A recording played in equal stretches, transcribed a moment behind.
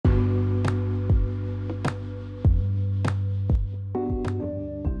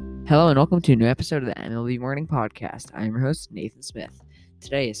Hello and welcome to a new episode of the MLB Morning Podcast. I am your host, Nathan Smith.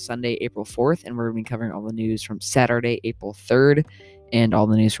 Today is Sunday, April 4th, and we're going to be covering all the news from Saturday, April 3rd, and all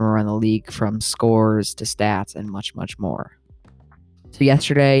the news from around the league, from scores to stats and much, much more. So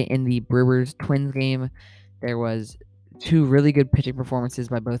yesterday in the Brewers-Twins game, there was two really good pitching performances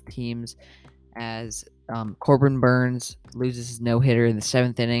by both teams as Corbin Burns loses his no-hitter in the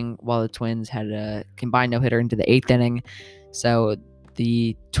 7th inning, while the Twins had a combined no-hitter into the 8th inning. So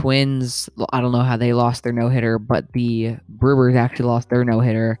the Twins, I don't know how they lost their no-hitter, but the Brewers actually lost their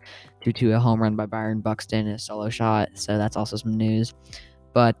no-hitter due to a home run by Byron Buxton and a solo shot. So that's also some news.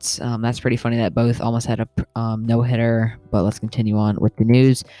 But that's pretty funny that both almost had a no-hitter. But let's continue on with the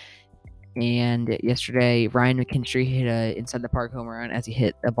news. And yesterday, Ryan McKinstry hit a inside the park home run as he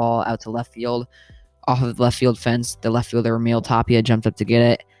hit the ball out to left field off of the left field fence. The left fielder, Emil Tapia, jumped up to get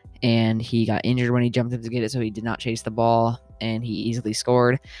it, and he got injured when he jumped up to get it, so he did not chase the ball, and he easily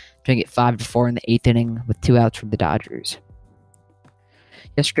scored, making it 5-4 in the 8th inning with 2 outs for the Dodgers.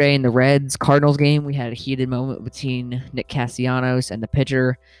 Yesterday in the Reds-Cardinals game, we had a heated moment between Nick Castellanos and the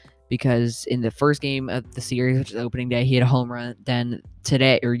pitcher, because in the first game of the series, which is opening day, he had a home run. Then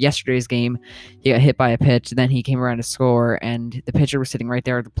yesterday's game, he got hit by a pitch. Then he came around to score, and the pitcher was sitting right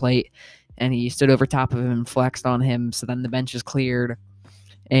there at the plate, and he stood over top of him and flexed on him. So then the bench is cleared,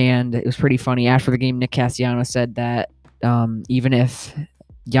 and it was pretty funny. After the game, Nick Castellanos said that even if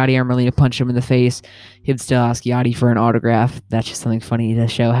Yadier Molina punched him in the face, he'd still ask Yadi for an autograph. That's just something funny to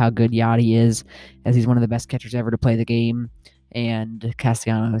show how good Yadi is, as he's one of the best catchers ever to play the game. And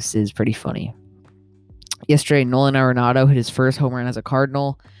Castellanos is pretty funny. Yesterday, Nolan Arenado hit his first home run as a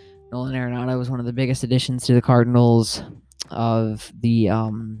Cardinal. Nolan Arenado was one of the biggest additions to the Cardinals of the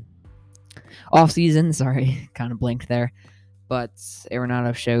offseason. Sorry, kind of blinked there. But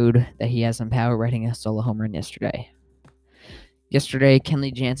Arenado showed that he has some power, hitting a solo home run yesterday. Yesterday,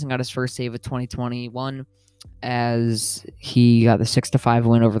 Kenley Jansen got his first save of 2021 as he got the 6-5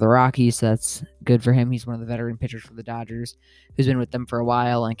 win over the Rockies, so that's good for him. He's one of the veteran pitchers for the Dodgers who's been with them for a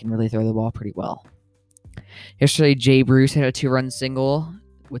while and can really throw the ball pretty well. Yesterday, Jay Bruce hit a 2-run single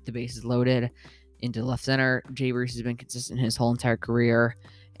with the bases loaded into left center. Jay Bruce has been consistent his whole entire career,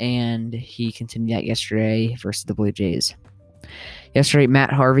 and he continued that yesterday versus the Blue Jays. Yesterday,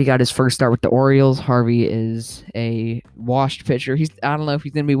 Matt Harvey got his first start with the Orioles. Harvey is a washed pitcher. I don't know if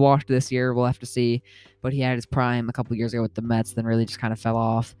he's going to be washed this year. We'll have to see. But he had his prime a couple years ago with the Mets, then really just kind of fell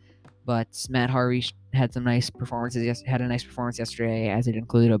off. But Matt Harvey had some nice performances. Had a nice performance yesterday, as it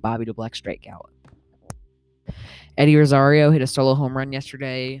included a Bobby DeBlack strikeout. Eddie Rosario hit a solo home run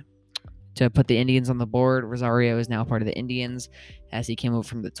yesterday to put the Indians on the board. Rosario is now part of the Indians, as he came over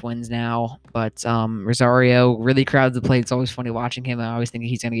from the Twins now. But Rosario really crowds the plate. It's always funny watching him. I always think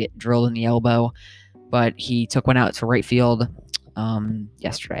he's going to get drilled in the elbow. But he took one out to right field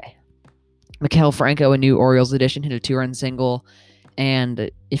yesterday. Maikel Franco, a new Orioles addition, hit a 2-run single. And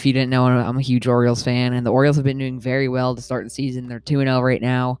if you didn't know, I'm a huge Orioles fan. And the Orioles have been doing very well to start the season. They're 2-0 right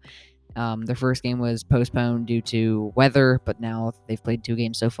now. Their first game was postponed due to weather, but now they've played 2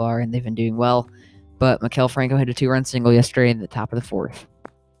 games so far, and they've been doing well. But Maikel Franco hit a 2-run single yesterday in the top of the 4th.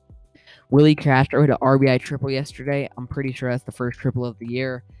 Willie Castro hit an RBI triple yesterday. I'm pretty sure that's the first triple of the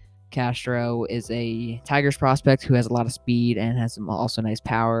year. Castro is a Tigers prospect who has a lot of speed and has also nice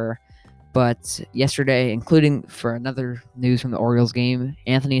power. But yesterday, including for another news from the Orioles game,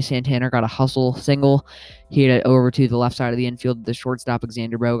 Anthony Santana got a hustle single. He hit it over to the left side of the infield. The shortstop,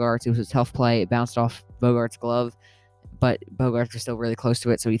 Xander Bogaerts. It was a tough play. It bounced off Bogaerts' glove, but Bogaerts was still really close to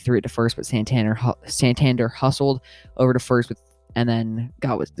it, so he threw it to first. But Santander hustled over to first and then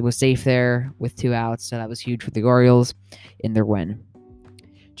was safe there with 2 outs. So that was huge for the Orioles in their win.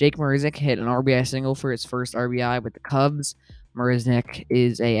 Jake Marisnick hit an RBI single for his first RBI with the Cubs. Marisnick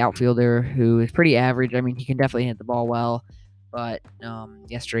is a outfielder who is pretty average. I mean, he can definitely hit the ball well, but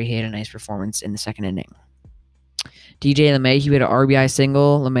yesterday he had a nice performance in the 2nd inning. DJ LeMahieu had an RBI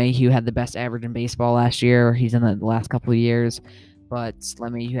single. LeMahieu had the best average in baseball last year. He's in the last couple of years, but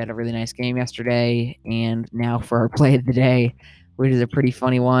LeMahieu had a really nice game yesterday. And now for our play of the day, which is a pretty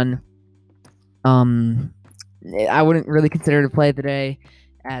funny one. I wouldn't really consider it a play of the day,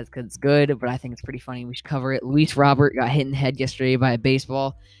 because it's good, but I think it's pretty funny. We should cover it. Luis Robert got hit in the head yesterday by a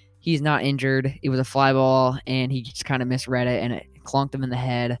baseball. He's not injured. It was a fly ball, and he just kind of misread it, and it clunked him in the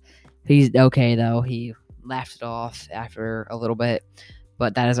head. He's okay, though. He laughed it off after a little bit.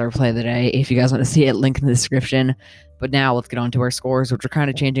 But that is our play of the day. If you guys want to see it, link in the description. But now let's get on to our scores, which are kind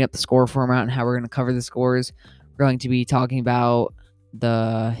of changing up the score format and how we're going to cover the scores. We're going to be talking about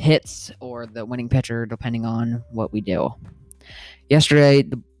the hits or the winning pitcher, depending on what we do. Yesterday,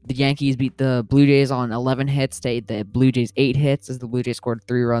 The Yankees beat the Blue Jays on 11 hits. The Blue Jays 8 hits as the Blue Jays scored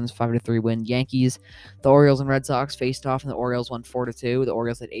 3 runs, 5-3 win. Yankees. The Orioles and Red Sox faced off, and the Orioles won 4-2. The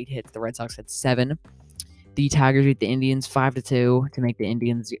Orioles had 8 hits. The Red Sox had 7. The Tigers beat the Indians 5-2 to make the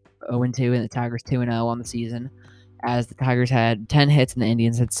Indians 0-2 and the Tigers 2-0 on the season, as the Tigers had 10 hits and the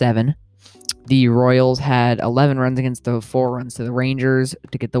Indians had 7. The Royals had 11 runs against the 4 runs to the Rangers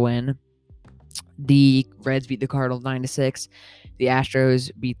to get the win. The Reds beat the Cardinals 9-6. The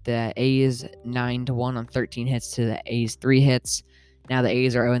Astros beat the A's 9-1 on 13 hits to the A's 3 hits. Now the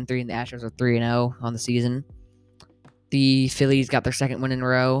A's are 0-3 and the Astros are 3-0 on the season. The Phillies got their second win in a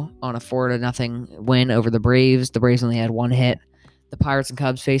row on a 4-0 win over the Braves. The Braves only had 1 hit. The Pirates and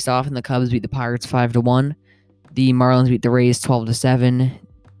Cubs faced off, and the Cubs beat the Pirates 5-1. The Marlins beat the Rays 12-7.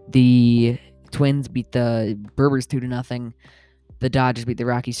 The Twins beat the Brewers 2-0. The Dodgers beat the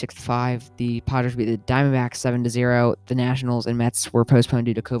Rockies 6-5. The Padres beat the Diamondbacks 7-0. The Nationals and Mets were postponed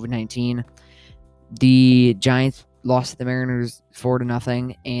due to COVID-19. The Giants lost to the Mariners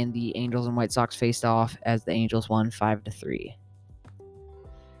 4-0, and the Angels and White Sox faced off as the Angels won 5-3.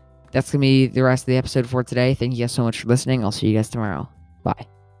 That's going to be the rest of the episode for today. Thank you guys so much for listening. I'll see you guys tomorrow. Bye.